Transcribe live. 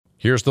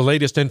Here's the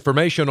latest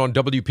information on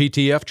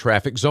WPTF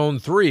Traffic Zone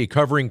 3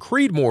 covering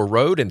Creedmoor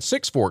Road and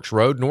Six Forks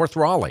Road, North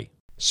Raleigh.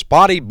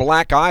 Spotty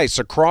black ice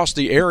across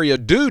the area.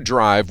 Do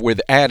drive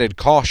with added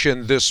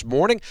caution this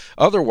morning.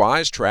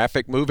 Otherwise,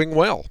 traffic moving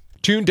well.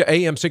 Tune to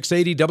AM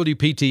 680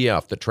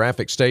 WPTF, the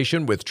traffic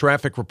station, with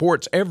traffic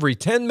reports every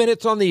 10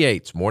 minutes on the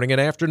 8s, morning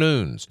and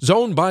afternoons.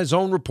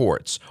 Zone-by-zone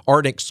reports are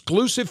an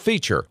exclusive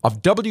feature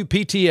of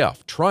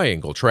WPTF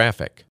Triangle Traffic.